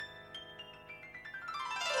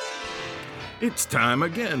It's time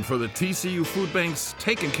again for the TCU Foodbank's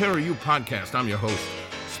Taking Care of You podcast. I'm your host,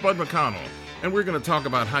 Spud McConnell, and we're going to talk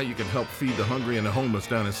about how you can help feed the hungry and the homeless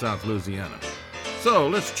down in South Louisiana. So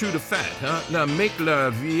let's chew the fat, huh? Now make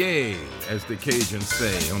la vie, as the Cajuns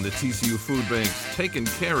say on the TCU Foodbank's Taking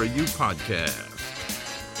Care of You podcast.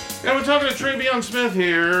 And we're talking to Travion Smith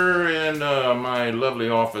here in my lovely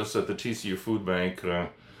office at the TCU Foodbank.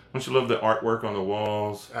 Don't you love the artwork on the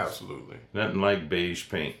walls? Absolutely. Nothing like beige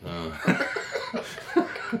paint.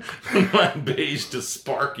 Like beige to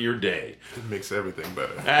spark your day. It makes everything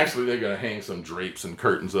better. Actually, they're going to hang some drapes and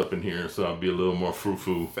curtains up in here, so I'll be a little more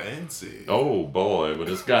frou-frou. Fancy. Oh, boy. But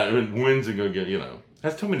it's got, when's it going to get,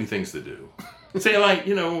 has too many things to do. Say, like,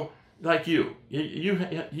 like you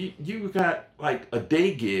got like a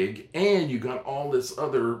day gig and you got all this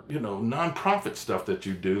other, nonprofit stuff that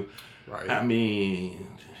you do. Right. I mean,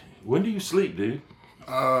 when do you sleep, dude?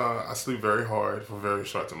 I sleep very hard for a very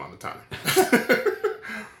short amount of time.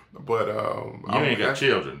 But you ain't got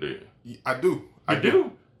children, do you? I do. I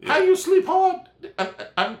do. Yeah. How you sleep hard?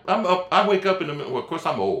 I'm up. I wake up in the middle. Well, of course,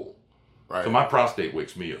 I'm old. Right. So my prostate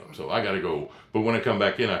wakes me up. So I got to go. But when I come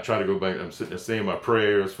back in, I try to go back. I'm sitting there saying my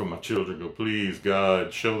prayers for my children. Go, please,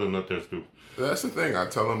 God, show them that they're stupid. That's the thing. I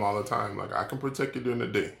tell them all the time. Like, I can protect you during the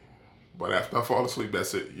day. But after I fall asleep,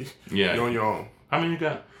 that's it. You're on your own. How many you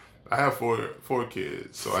got? I have four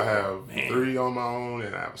kids. So I have 3 on my own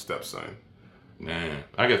and I have a stepson. Man,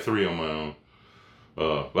 I got 3 on my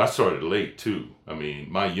own. I started late, too. I mean,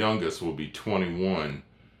 my youngest will be 21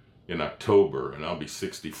 in October, and I'll be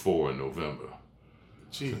 64 in November.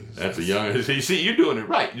 Jeez. That's a young... You see, you're doing it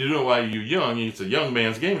right. You're doing it while you're young. It's a young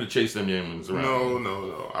man's game to chase them youngins around.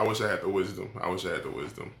 No. I wish I had the wisdom. I wish I had the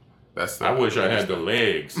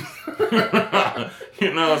legs.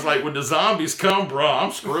 It's like when the zombies come, bro,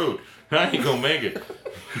 I'm screwed. I ain't gonna make it.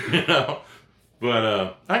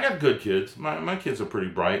 But I got good kids. My kids are pretty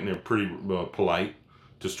bright and they're pretty polite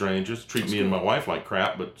to strangers. Treat me and my wife like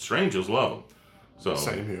crap, but strangers love them. So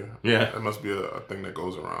same here. Yeah, that must be a thing that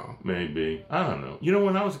goes around. Maybe. I don't know.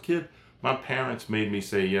 When I was a kid, my parents made me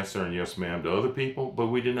say yes sir and yes ma'am to other people, but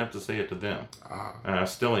we didn't have to say it to them. And I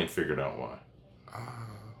still ain't figured out why.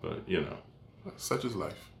 But such is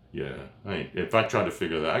life. Yeah. If I try to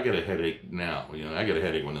figure that, I get a headache now. I get a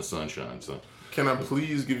headache when the sun shines. So. Can I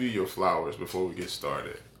please give you your flowers before we get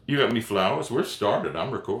started? You got me flowers? We're started. I'm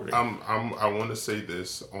recording. I want to say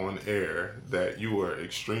this on air that you were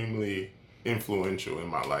extremely influential in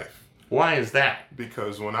my life. Why is that?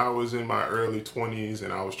 Because when I was in my early 20s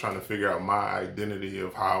and I was trying to figure out my identity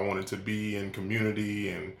of how I wanted to be in community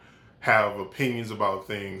and have opinions about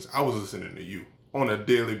things, I was listening to you on a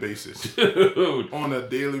daily basis. Dude. On a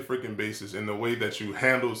daily freaking basis, in the way that you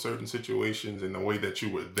handled certain situations and the way that you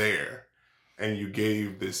were there. And you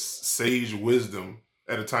gave this sage wisdom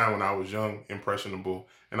at a time when I was young, impressionable,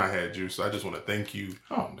 and I had you. So I just want to thank you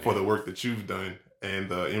for the work that you've done and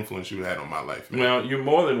the influence you had on my life, man. Well, you're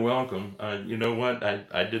more than welcome. You know what?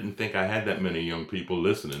 I didn't think I had that many young people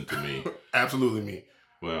listening to me. Absolutely me.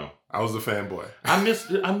 Well, I was a fanboy. I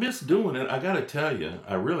miss doing it. I got to tell you,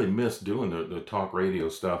 I really miss doing the talk radio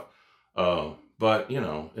stuff. But,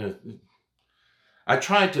 I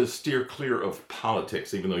tried to steer clear of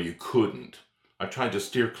politics, even though you couldn't. I tried to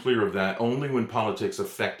steer clear of that only when politics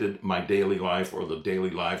affected my daily life or the daily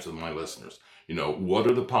lives of my listeners. What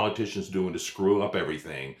are the politicians doing to screw up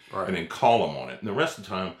everything? Right. And then call them on it. And the rest of the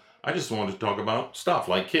time, I just wanted to talk about stuff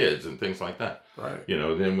like kids and things like that. Right.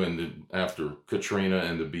 Then after Katrina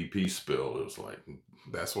and the BP spill, it was like...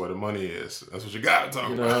 That's where the money is. That's what you got to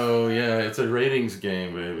talk about. Oh, yeah. It's a ratings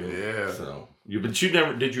game, baby. Yeah. So... did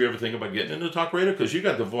you ever think about getting into talk radio? Because you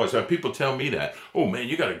got the voice. People tell me that. Oh, man,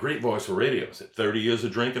 you got a great voice for radio. I said, 30 years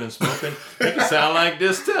of drinking and smoking? You can sound like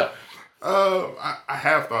this, too. I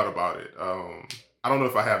have thought about it. I don't know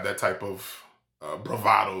if I have that type of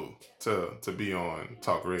bravado to be on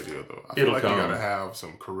talk radio, though. I feel like you got to have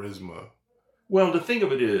some charisma. Well, the thing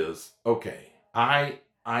of it is, okay, I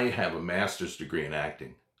have a master's degree in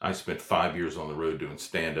acting. I spent 5 years on the road doing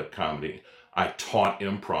stand-up comedy. I taught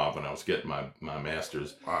improv when I was getting my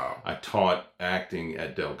master's. Wow. I taught acting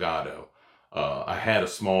at Delgado. I had a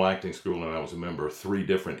small acting school and I was a member of 3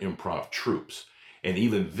 different improv troupes. And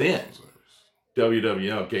even then,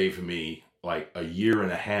 WWL gave me like a year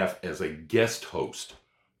and a half as a guest host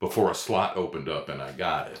before a slot opened up and I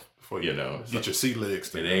got it. Before you get your sea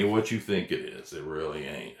legs. It ain't what you think it is. It really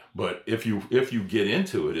ain't. But if you get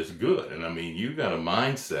into it, it's good. And I mean, you got a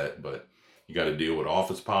mindset, but you got to deal with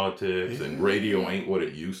office politics and radio ain't what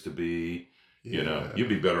it used to be. Yeah. You'd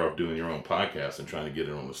be better off doing your own podcast and trying to get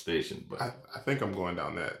it on the station. But I think I'm going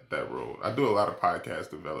down that road. I do a lot of podcast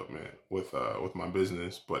development with my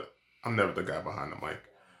business, but I'm never the guy behind the mic.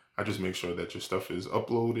 I just make sure that your stuff is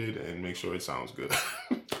uploaded and make sure it sounds good.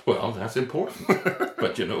 Well, that's important.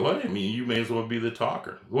 But you know what? I mean, you may as well be the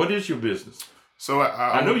talker. What is your business? So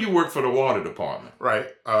I know you work for the water department. Right.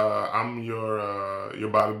 I'm your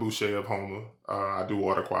Bobby Boucher of Homer. I do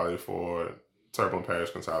water quality for Terrebonne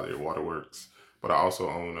Parish Consolidated Waterworks, but I also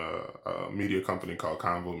own a media company called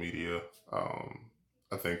Convo Media.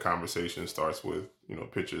 I think conversation starts with,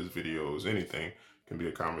 pictures, videos, anything can be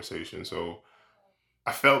a conversation. So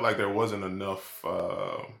I felt like there wasn't enough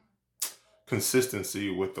consistency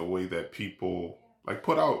with the way that people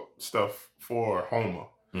put out stuff for Homer.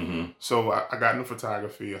 Mm-hmm. So I got into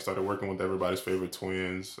photography. I started working with everybody's favorite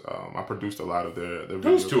twins. I produced a lot of their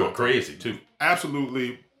Those two are crazy too.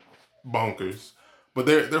 Absolutely bonkers. But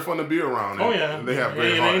they're fun to be around. Oh yeah. They have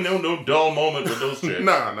great hearts. Ain't no dull moment with those chicks.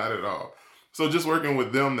 Nah, not at all. So just working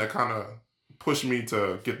with them, that kind of pushed me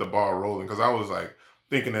to get the ball rolling, because I was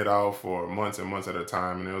thinking it out for months and months at a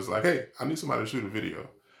time, and it was like, hey, I need somebody to shoot a video.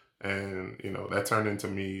 And that turned into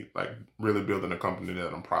me really building a company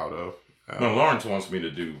that I'm proud of. Well, Lawrence wants me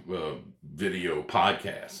to do video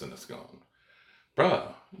podcasts, and it's going,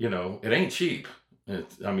 bruh, it ain't cheap.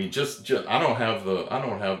 Just I don't have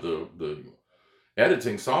the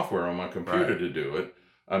editing software on my computer to do it.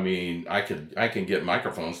 I mean, I can get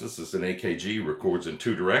microphones. This is an AKG, records in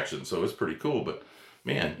 2 directions, so it's pretty cool. But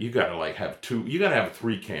man, you gotta have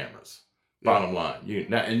 3 cameras. Bottom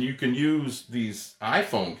line, and you can use these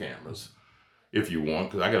iPhone cameras if you want,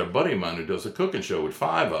 because I got a buddy of mine who does a cooking show with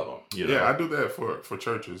 5 of them. Yeah, I do that for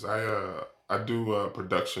churches. I do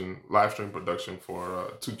production, live stream production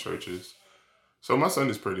for 2 churches. So my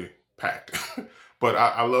Sunday's pretty packed, but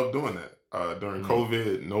I love doing that. During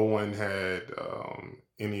COVID, no one had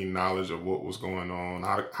any knowledge of what was going on.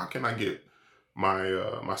 How can I get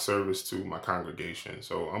my service to my congregation?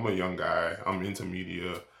 So I'm a young guy. I'm into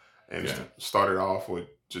media, and started off with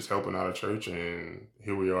just helping out a church, and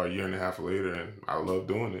here we are a year and a half later, and I love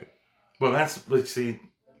doing it. Well, that's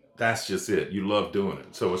just it. You love doing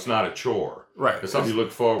it, so it's not a chore. Right. It's something you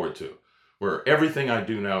look forward to. Where everything I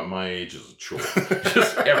do now at my age is a chore.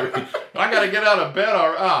 Just everything. I got to get out of bed.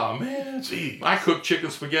 Man. Jeez. I cooked chicken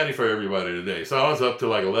spaghetti for everybody today. So I was up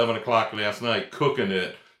till 11 o'clock last night cooking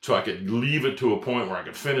it so I could leave it to a point where I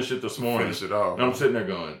could finish it this morning. Finish it off. And I'm sitting there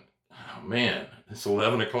going, oh, man, it's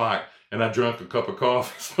 11 o'clock. And I drank a cup of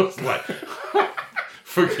coffee. So it's like,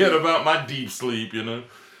 forget about my deep sleep,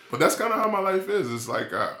 But that's kind of how my life is. It's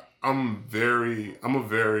like I'm very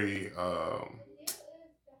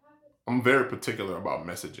particular about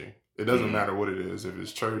messaging. It doesn't matter what it is. If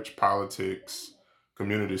it's church, politics,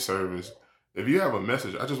 community service, if you have a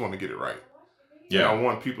message, I just want to get it right. Yeah. And I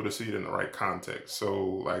want people to see it in the right context.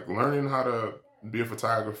 So learning how to be a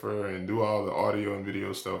photographer and do all the audio and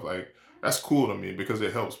video stuff, that's cool to me because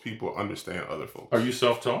it helps people understand other folks. Are you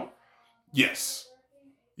self-taught? Yes,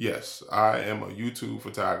 I am a YouTube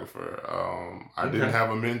photographer. I didn't have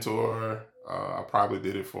a mentor. I probably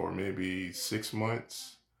did it for maybe 6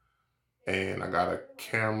 months. And I got a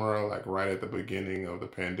camera right at the beginning of the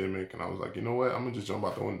pandemic. And I was like, you know what? I'm going to just jump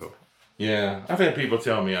out the window. Yeah. I've had people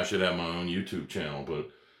tell me I should have my own YouTube channel.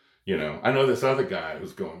 But, I know this other guy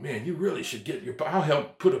who's going, man, you really should I'll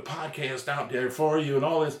help put a podcast out there for you and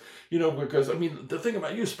all this, because, the thing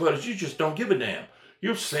about you, Spud, is you just don't give a damn.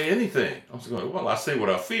 You'll say anything. I was going, well, I say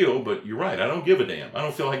what I feel, but you're right. I don't give a damn. I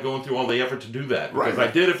don't feel like going through all the effort to do that. Because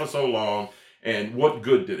I did it for so long. And what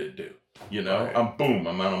good did it do? Right.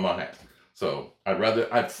 I'm out of my hat. So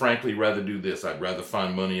I'd frankly rather do this. I'd rather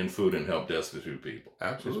find money and food and help destitute people.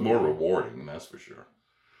 Absolutely. It's more rewarding, that's for sure.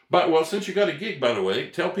 But, since you got a gig, by the way,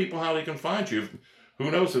 tell people how they can find you. Who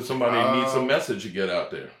knows if somebody needs a message to get out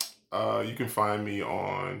there. You can find me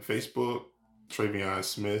on Facebook, Travion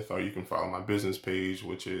Smith, or you can follow my business page,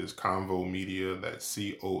 which is Convo Media. That's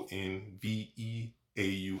CONVEAUX.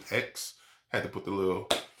 Had to put the little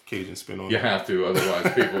Cajun spin on it. You have to,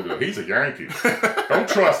 otherwise people go, he's a Yankee. Don't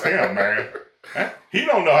trust him, man. He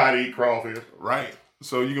don't know how to eat crawfish. Right.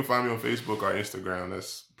 So you can find me on Facebook or Instagram.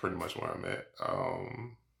 That's pretty much where I'm at.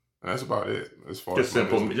 And that's about it as far as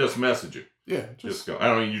simple. Just message it. Yeah. Just go. I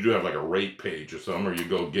don't know. You do have a rate page or something, or you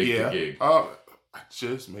go gig to gig. I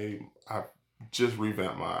just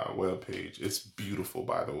revamped my webpage. It's beautiful,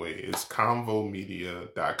 by the way. It's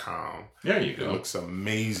convomedia.com. There you go. It looks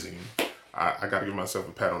amazing. I got to give myself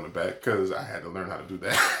a pat on the back because I had to learn how to do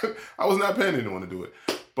that. I was not paying anyone to do it.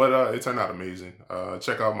 But it turned out amazing.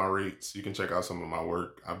 Check out my rates. You can check out some of my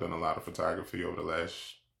work. I've done a lot of photography over the last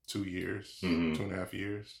 2 years, 2.5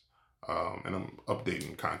 years. And I'm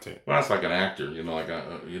updating content. Well, that's like an actor,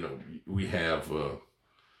 we have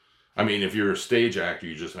I mean, if you're a stage actor,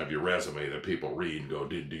 you just have your resume that people read and go,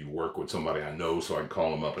 do you work with somebody I know so I can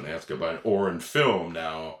call them up and ask about it? Or in film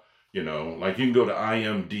now, you know, like you can go to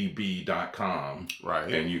imdb.com, right,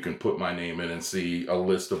 and you can put my name in and see a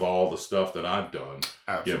list of all the stuff that I've done.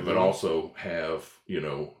 Absolutely. Yeah, but also have, you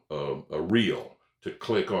know, a reel to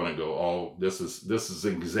click on and go, oh, this is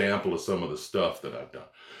an example of some of the stuff that I've done.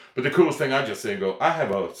 But the coolest thing I just say, I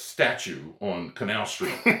have a statue on Canal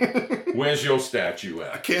Street. Where's your statue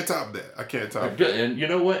at? I can't top that. And you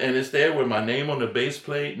know what? And it's there with my name on the base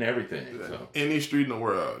plate and everything. So. Any street in the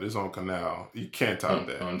world is on Canal. You can't top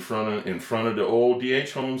that. In front of the old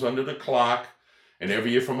DH homes under the clock. And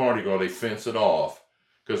every year for Mardi Gras, they fence it off.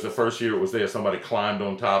 Because the first year it was there, somebody climbed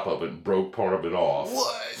on top of it and broke part of it off.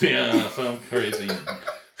 What? Yeah, some crazy...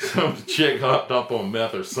 Some chick hopped up on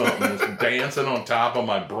meth or something and was dancing on top of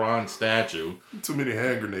my bronze statue. Too many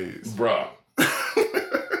hand grenades. Bruh.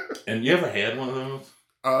 And you ever had one of those?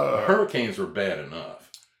 Hurricanes were bad enough.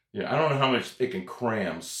 Yeah, I don't know how much it can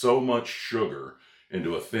cram so much sugar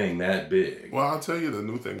into a thing that big. Well, I'll tell you the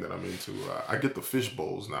new thing that I'm into. I get the fish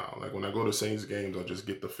bowls now. Like when I go to Saints games, I'll just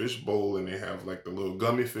get the fish bowl and they have like the little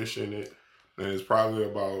gummy fish in it. And it's probably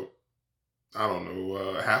about, I don't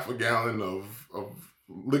know, half a gallon of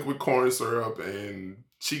liquid corn syrup and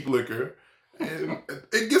cheap liquor, and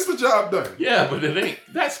it gets the job done. Yeah, but it ain't.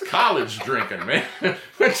 That's college drinking, man.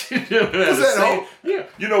 What you doing? Is that home? Yeah,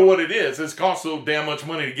 you know what it is. It's cost so damn much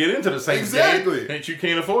money to get into the same game that you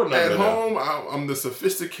can't afford nothing. At home, I'm the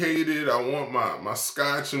sophisticated. I want my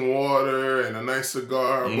scotch and water and a nice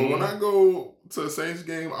cigar. Mm-hmm. But when I go to a Saints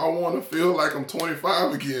game, I want to feel like I'm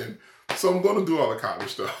 25 again. So I'm going to do all the college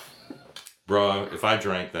stuff. Bruh, if I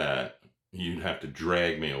drank that, you'd have to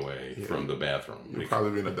drag me away from the bathroom. You'd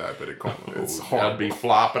probably be in a diabetic coma. It's I'd be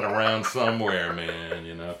flopping around somewhere, man,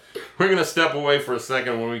 you know. We're going to step away for a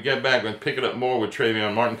second. When we get back, we'll pick it up more with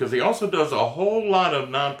Travion Martin, because he also does a whole lot of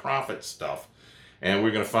nonprofit stuff. And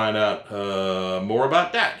we're going to find out more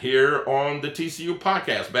about that here on the TCU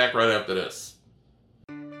podcast. Back right after this.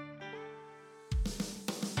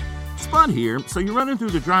 Spud here. So you're running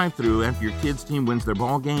through the drive-thru after your kid's team wins their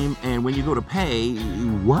ball game, and when you go to pay,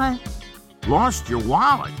 what? Lost your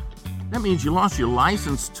wallet. That means you lost your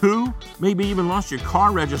license too? Maybe even lost your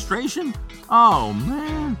car registration? Oh,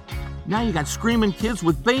 man. Now you got screaming kids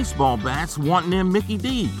with baseball bats wanting them Mickey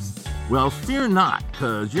D's. Well, fear not,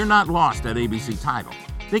 because you're not lost at ABC Title.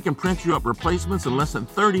 They can print you up replacements in less than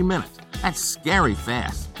 30 minutes. That's scary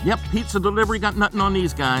fast. Yep, pizza delivery got nothing on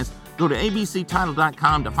these guys. Go to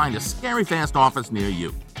abctitle.com to find a scary fast office near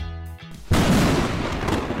you.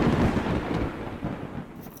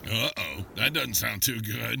 Uh-oh, that doesn't sound too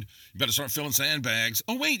good. You better start filling sandbags.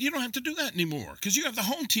 Oh, wait, you don't have to do that anymore because you have the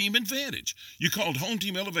Home Team Advantage. You called Home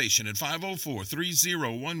Team Elevation at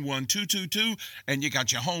 504-301-1222, and you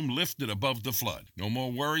got your home lifted above the flood. No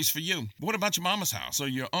more worries for you. But what about your mama's house or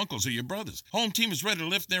your uncles or your brothers? Home Team is ready to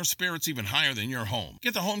lift their spirits even higher than your home.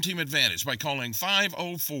 Get the Home Team Advantage by calling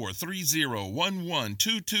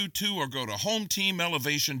 504-301-1222 or go to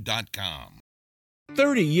HomeTeamElevation.com.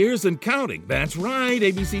 30 years and counting. That's right.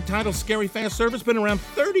 ABC Title's Scary Fast service been around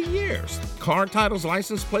 30 years. Car titles,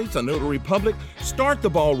 license plates, a notary public. Start the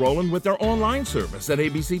ball rolling with their online service at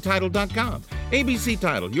abctitle.com. ABC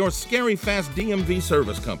Title, your Scary Fast DMV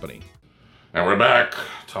service company. And we're back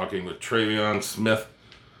talking with Travion Smith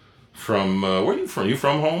from, where are you from? You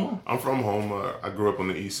from Houma? I'm from Houma. I grew up on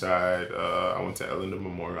the east side. I went to Ellender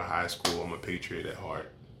Memorial High School. I'm a Patriot at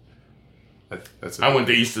heart. I went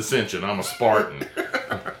to East Ascension. I'm a Spartan.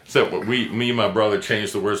 Except me and my brother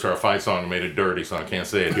changed the words to our fight song and made it dirty, so I can't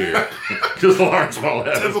say it here. Because Lawrence won't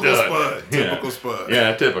let us do it. Typical Spud.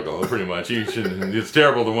 Yeah, typical, pretty much. It's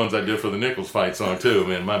terrible, the ones I did for the Nichols fight song, too.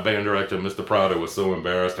 Man, my band director, Mr. Prado, was so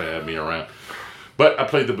embarrassed to have me around. But I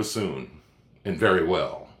played the bassoon, and very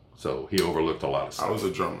well. So he overlooked a lot of stuff. I was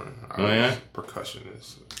a drummer. I was a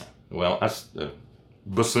percussionist. Well,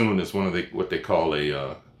 bassoon is one of what they call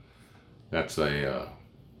a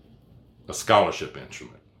scholarship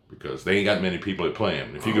instrument, because they ain't got many people that play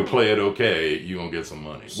them. If you could play it okay, you're going to get some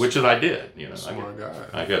money, which is I did. You know, Smart guy.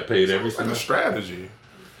 I got paid every single. Like a strategy.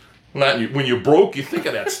 When you're broke, you think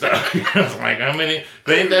of that stuff. It's like, how many?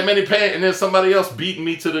 There ain't that many paying, and there's somebody else beating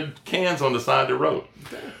me to the cans on the side of the road.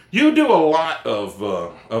 You do a lot of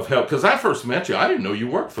help, because I first met you. I didn't know you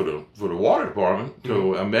worked for the water department.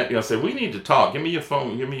 So I met you. I said, we need to talk. Give me your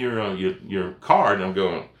phone. Give me your card. And I'm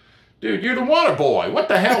going, dude, you're the water boy. What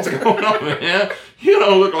the hell's going on, man? You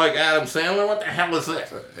don't look like Adam Sandler. What the hell is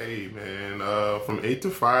that? Hey, man. From 8 to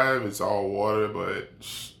 5, it's all water, but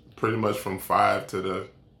pretty much from 5 to the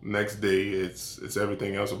next day, it's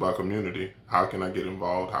everything else about community. How can I get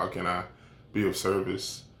involved? How can I be of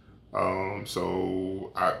service?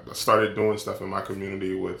 So I started doing stuff in my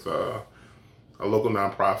community with a local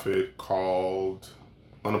nonprofit called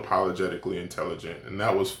Unapologetically Intelligent, and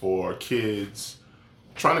that was for kids,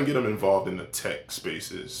 trying to get them involved in the tech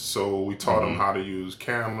spaces. So we taught them how to use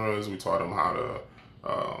cameras, we taught them how to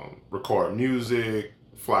record music,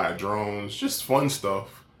 fly drones, just fun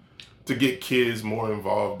stuff to get kids more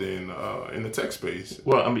involved in the tech space.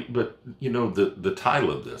 Well, I mean, but you know the title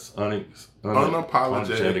of this,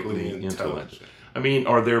 Unapologetically Intelligent. I mean,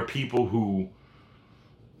 are there people who?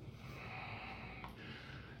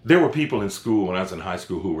 There were people in school when I was in high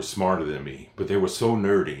school who were smarter than me, but they were so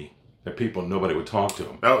nerdy that nobody would talk to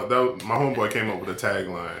them. That my homeboy came up with a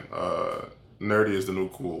tagline: "Nerdy is the new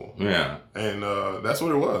cool." Yeah, and that's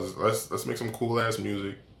what it was. Let's make some cool ass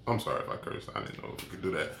music. I'm sorry if I cursed. I didn't know we could do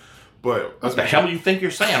that. But what the hell do you think you're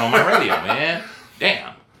saying on my radio, man?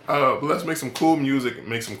 Damn. But let's make some cool music,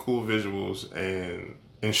 make some cool visuals, and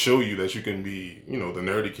show you that you can be, the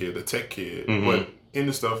nerdy kid, the tech kid, but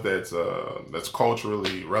into stuff that's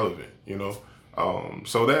culturally relevant,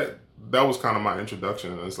 So that was kind of my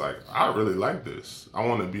introduction. And it's like, I really like this. I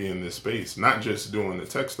want to be in this space, not just doing the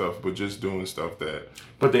tech stuff, but just doing stuff that.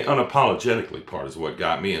 But the unapologetically part is what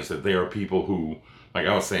got me, is that there are people who, like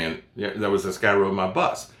I was saying, there was this guy who rode my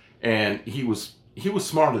bus. And he was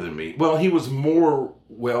smarter than me. Well, he was more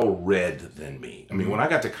well-read than me. I mean, when I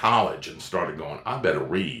got to college and started going, I better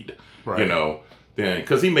read, then,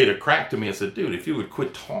 because he made a crack to me and said, dude, if you would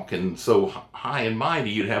quit talking so high and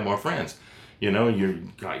mighty, you'd have more friends. Your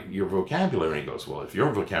vocabulary. And he goes, well, if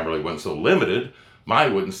your vocabulary wasn't so limited,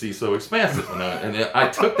 mine wouldn't see so expansive. And I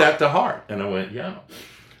took that to heart. And I went, yeah.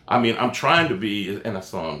 I mean, I'm trying to be, and I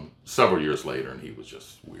saw him several years later, and he was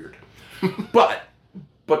just weird.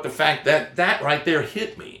 But the fact that right there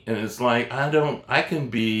hit me, and it's like, I don't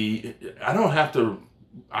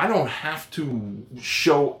have to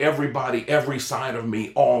show everybody every side of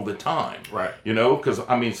me all the time. Right. Because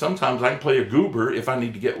I mean, sometimes I can play a goober if I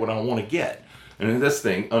need to get what I want to get. And in this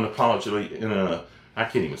thing, unapologetically, I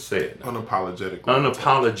can't even say it now.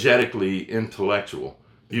 Unapologetically intellectual.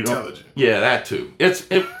 Intelligent. Yeah, that too.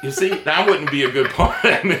 You see, that wouldn't be a good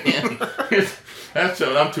part, man.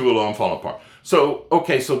 I'm too long falling apart. So,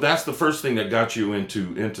 okay, so that's the first thing that got you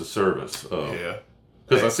into service. Yeah.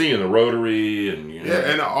 Because I see you in the Rotary and,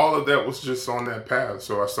 Yeah, and all of that was just on that path.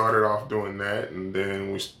 So I started off doing that, and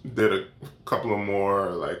then we did a couple of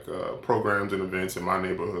more, programs and events in my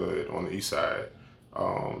neighborhood on the east side.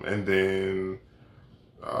 And then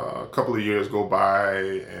a couple of years go by,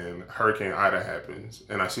 and Hurricane Ida happens,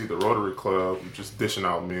 and I see the Rotary Club just dishing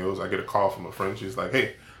out meals. I get a call from a friend. She's like,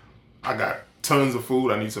 hey, I got tons of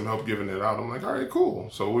food. I need some help giving it out. I'm like, all right, cool.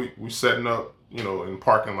 So we setting up, in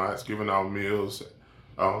parking lots, giving out meals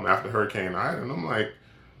after Hurricane Ida. And I'm like,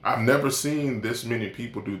 I've never seen this many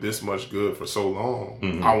people do this much good for so long.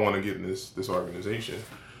 Mm-hmm. I want to get in this organization.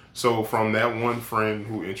 So from that one friend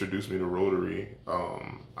who introduced me to Rotary,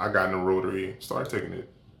 I got in the Rotary, started taking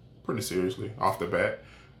it pretty seriously off the bat.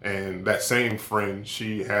 And that same friend,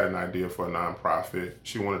 she had an idea for a nonprofit.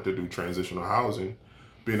 She wanted to do transitional housing,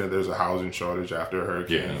 being that there's a housing shortage after a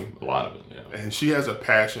hurricane. Yeah, a lot of it, yeah. And she has a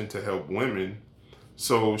passion to help women.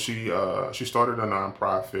 So she started a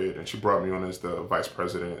nonprofit, and she brought me on as the vice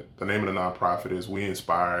president. The name of the nonprofit is We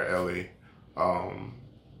Inspire LA.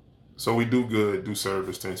 So we do good, do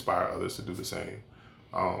service to inspire others to do the same.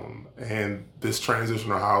 And this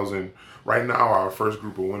transitional housing, right now our first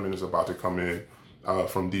group of women is about to come in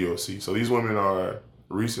from DOC. So these women are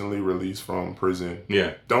recently released from prison.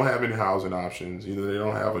 Yeah. Don't have any housing options. Either they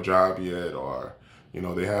don't have a job yet, or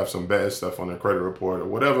they have some bad stuff on their credit report, or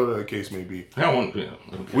whatever the case may be.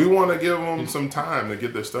 We want to give them some time to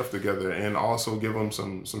get their stuff together, and also give them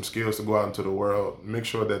some skills to go out into the world, make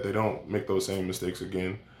sure that they don't make those same mistakes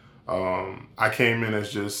again. I came in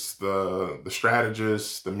as just the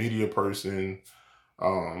strategist, the media person,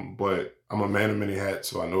 but I'm a man of many hats,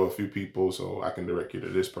 so I know a few people, so I can direct you to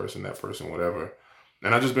this person, that person, whatever.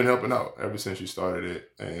 And I've just been helping out ever since she started it.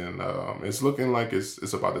 And it's looking like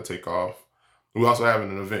it's about to take off. We also have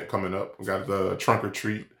an event coming up. We got the trunk or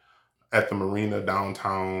treat at the marina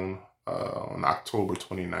downtown on October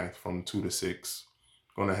 29th from 2 to 6.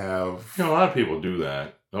 Going to have... a lot of people do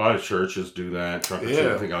that. A lot of churches do that. Trunk or treat,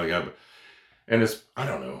 I think I got. And I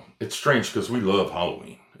don't know. It's strange because we love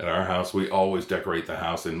Halloween. At our house, we always decorate the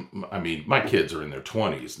house. And I mean, my kids are in their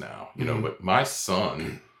 20s now, but my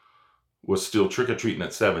son was still trick-or-treating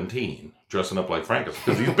at 17, dressing up like Frankenstein,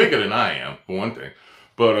 because he's bigger than I am, for one thing.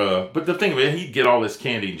 But the thing of it, he'd get all this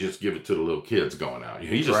candy and just give it to the little kids going out.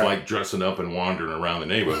 He just liked dressing up and wandering around the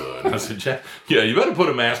neighborhood. And I said, Jack, you better put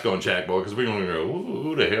a mask on, Jack, boy, because we're going to go,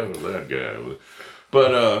 who the hell is that guy?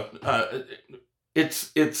 But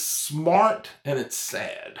it's smart and it's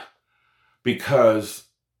sad because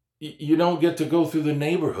you don't get to go through the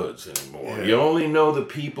neighborhoods anymore. Yeah. You only know the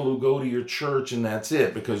people who go to your church, and that's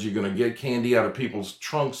it, because you're going to get candy out of people's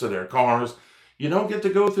trunks of their cars. You don't get to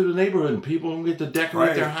go through the neighborhood, and people don't get to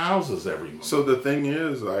decorate their houses every month. So the thing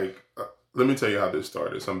is, like, let me tell you how this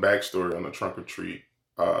started. Some backstory on the trunk or treat.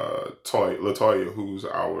 LaToya, who's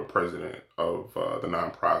our president of the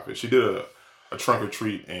nonprofit, she did a trunk or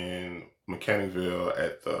treat in Mechanicsville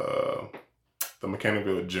at the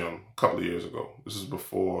Mechanicsville gym a couple of years ago. This is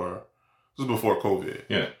before COVID.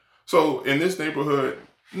 Yeah. So in this neighborhood,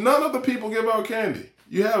 none of the people give out candy.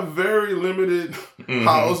 You have very limited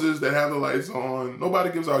houses that have the lights on.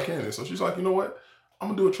 Nobody gives out candy. So she's like, you know what? I'm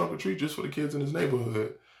gonna do a trunk or treat just for the kids in this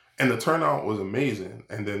neighborhood. And the turnout was amazing.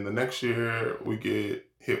 And then the next year we get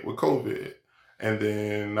hit with COVID. And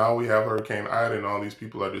then now we have Hurricane Ida and all these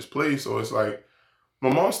people are displaced. So it's like, my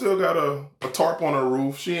mom still got a tarp on her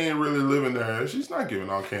roof. She ain't really living there. She's not giving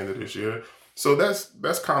out candy this year. So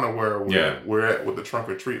that's kind of where we're at with the trunk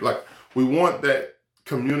or treat. Like, we want that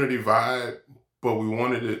community vibe, but we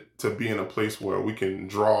wanted it to be in a place where we can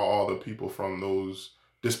draw all the people from those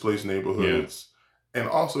displaced neighborhoods and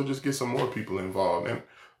also just get some more people involved. And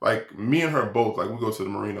like, me and her both, like, we go to the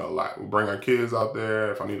marina a lot. We bring our kids out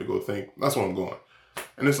there. If I need to go think, that's where I'm going.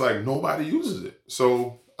 And it's like, nobody uses it.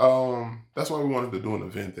 So that's why we wanted to do an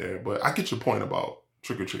event there. But I get your point about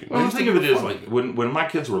trick-or-treating. Well, the thing of it is, like, when my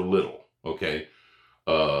kids were little, okay,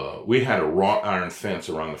 we had a wrought iron fence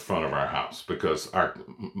around the front of our house because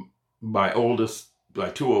my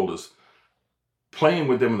two oldest, playing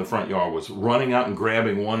with them in the front yard was running out and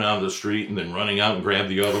grabbing one out of the street and then running out and grab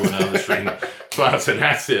the other one out of the street. So I said,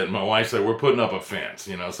 that's it. And my wife said, we're putting up a fence,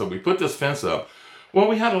 So we put this fence up. Well,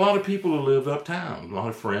 we had a lot of people who lived uptown, a lot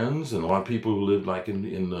of friends, and a lot of people who lived like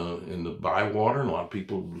in the Bywater, and a lot of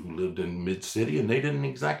people who lived in mid-city, and they didn't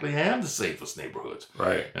exactly have the safest neighborhoods.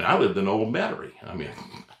 Right. And I lived in Old Metairie. I mean,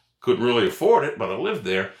 couldn't really afford it, but I lived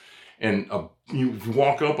there. And you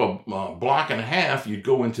walk up a block and a half, you'd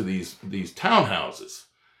go into these townhouses.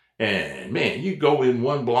 And man, you go in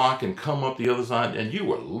one block and come up the other side, and you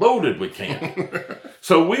were loaded with candy.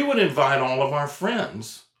 So we would invite all of our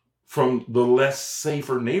friends from the less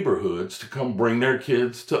safer neighborhoods to come bring their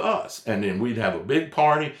kids to us. And then we'd have a big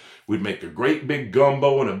party. We'd make a great big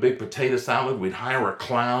gumbo and a big potato salad. We'd hire a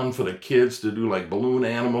clown for the kids to do like balloon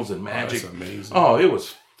animals and magic. That's amazing. Oh, it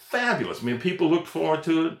was fabulous. I mean, people looked forward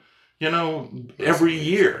to it, every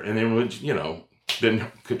year. And then, then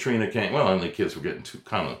Katrina came. Well, and the kids were getting too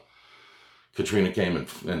kind of, Katrina came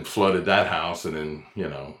and flooded that house. And then,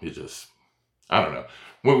 I don't know.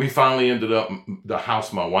 When we finally ended up, the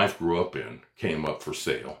house my wife grew up in came up for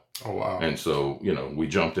sale. Oh, wow. And so, we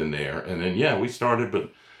jumped in there. And then, we started,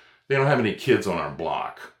 but they don't have any kids on our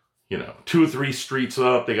block. 2 or 3 streets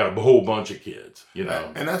up, they got a whole bunch of kids,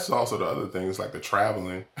 And that's also the other thing. It's like the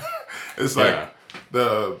traveling. It's like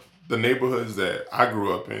the neighborhoods that I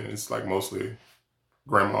grew up in, it's like mostly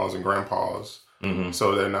grandmas and grandpas. Mm-hmm.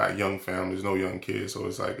 So they're not young families, no young kids. So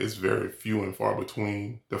it's like, it's very few and far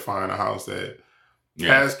between to find a house that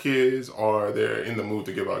has kids or they're in the mood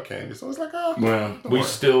to give out candy. So it's like,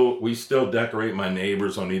 we still decorate my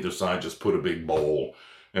neighbors on either side, just put a big bowl.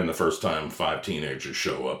 And the first time 5 teenagers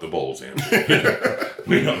show up, the bowl's empty.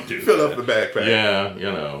 We don't do Fill up the backpack. Yeah,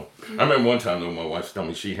 I remember one time though, my wife told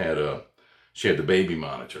me she had the baby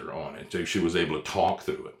monitor on it. So she was able to talk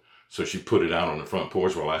through it. So she put it out on the front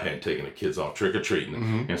porch while I had taken the kids off trick-or-treating.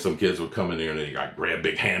 Mm-hmm. And some kids would come in there and they got grab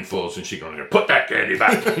big handfuls and she'd go in there, put that candy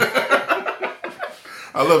back.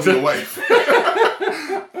 I love your wife.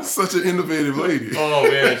 Such an innovative lady. Oh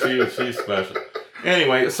man, she's special.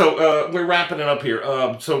 Anyway, so we're wrapping it up here.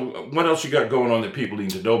 So what else you got going on that people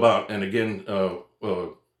need to know about? And again,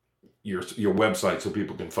 your website so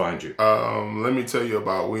people can find you. Let me tell you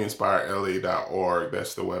about weinspirela.org.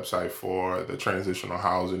 That's the website for the transitional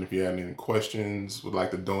housing. If you have any questions, would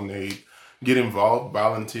like to donate, get involved,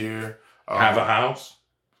 volunteer. Have a house?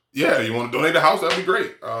 Yeah, you want to donate a house? That'd be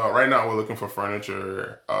great. Right now, we're looking for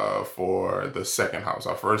furniture for the second house.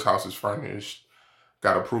 Our first house is furnished.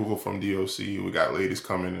 Got approval from DOC. We got ladies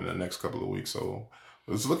coming in the next couple of weeks. So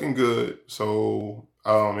it's looking good. So,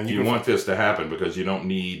 and you want this to happen because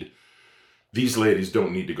these ladies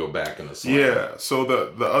don't need to go back in the sun. Yeah. So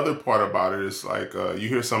the other part about it is like, you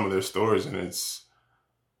hear some of their stories and it's,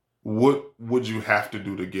 what would you have to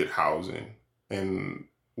do to get housing? And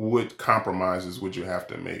what compromises would you have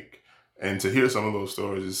to make? And to hear some of those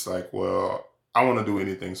stories, it's like, well, I want to do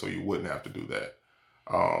anything so you wouldn't have to do that.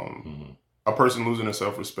 A person losing their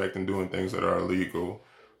self-respect and doing things that are illegal,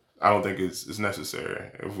 I don't think it's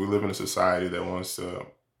necessary. If we live in a society that wants to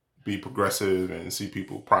be progressive and see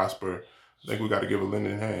people prosper, I think we got to give a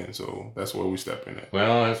lending hand. So that's where we step in at.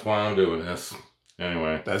 Well, that's why I'm doing this.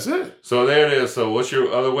 Anyway. That's it. So there it is. So what's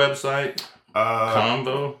your other website?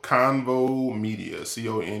 Convo Media,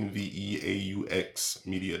 CONVEAUX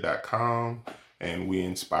media.com, and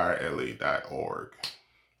weinspirela.org.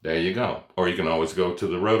 There you go. Or you can always go to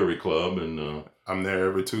the Rotary Club and I'm there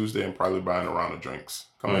every Tuesday and probably buying a round of drinks.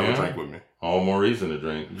 Come have a drink with me. All more reason to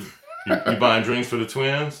drink. You buying drinks for the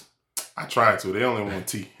twins? I tried to. They only want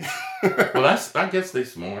tea. Well, I guess they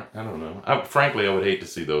smart. I don't know. Frankly, I would hate to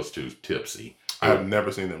see those two tipsy. I've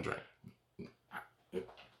never seen them drink.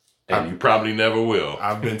 And you probably never will.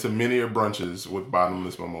 I've been to many brunches with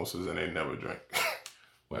bottomless mimosas and they never drink.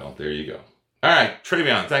 Well, there you go. All right,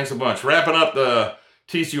 Travion, thanks a bunch. Wrapping up the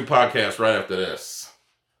TCU podcast right after this.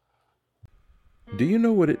 Do you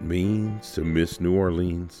know what it means to miss New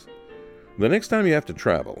Orleans? The next time you have to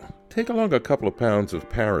travel, take along a couple of pounds of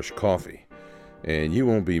Parish coffee, and you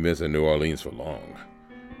won't be missing New Orleans for long.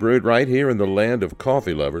 Brewed right here in the land of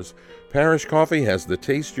coffee lovers, Parish Coffee has the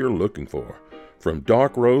taste you're looking for. From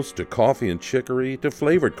dark roast to coffee and chicory to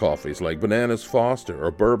flavored coffees like Bananas Foster or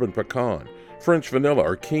Bourbon Pecan, French Vanilla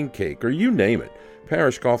or King Cake, or you name it,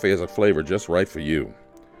 Parish Coffee has a flavor just right for you.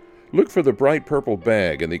 Look for the bright purple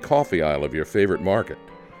bag in the coffee aisle of your favorite market,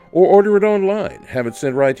 or order it online, have it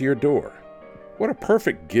sent right to your door. What a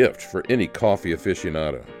perfect gift for any coffee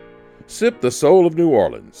aficionado. Sip the soul of New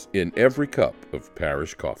Orleans in every cup of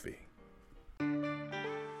Parish Coffee.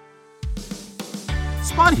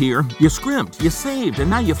 Spot here, you scrimped, you saved, and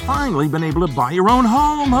now you've finally been able to buy your own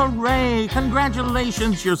home. Hooray!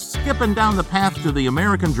 Congratulations, you're skipping down the path to the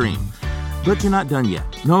American dream. But you're not done yet.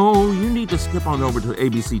 No, you need to skip on over to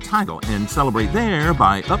ABC Title and celebrate there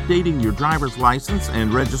by updating your driver's license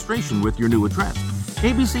and registration with your new address.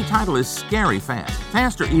 ABC Title is scary fast,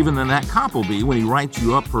 faster even than that cop will be when he writes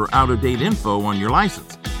you up for out-of-date info on your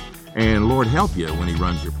license. And Lord help you when he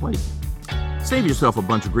runs your plate. Save yourself a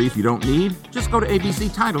bunch of grief you don't need. Just go to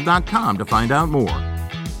abctitle.com to find out more.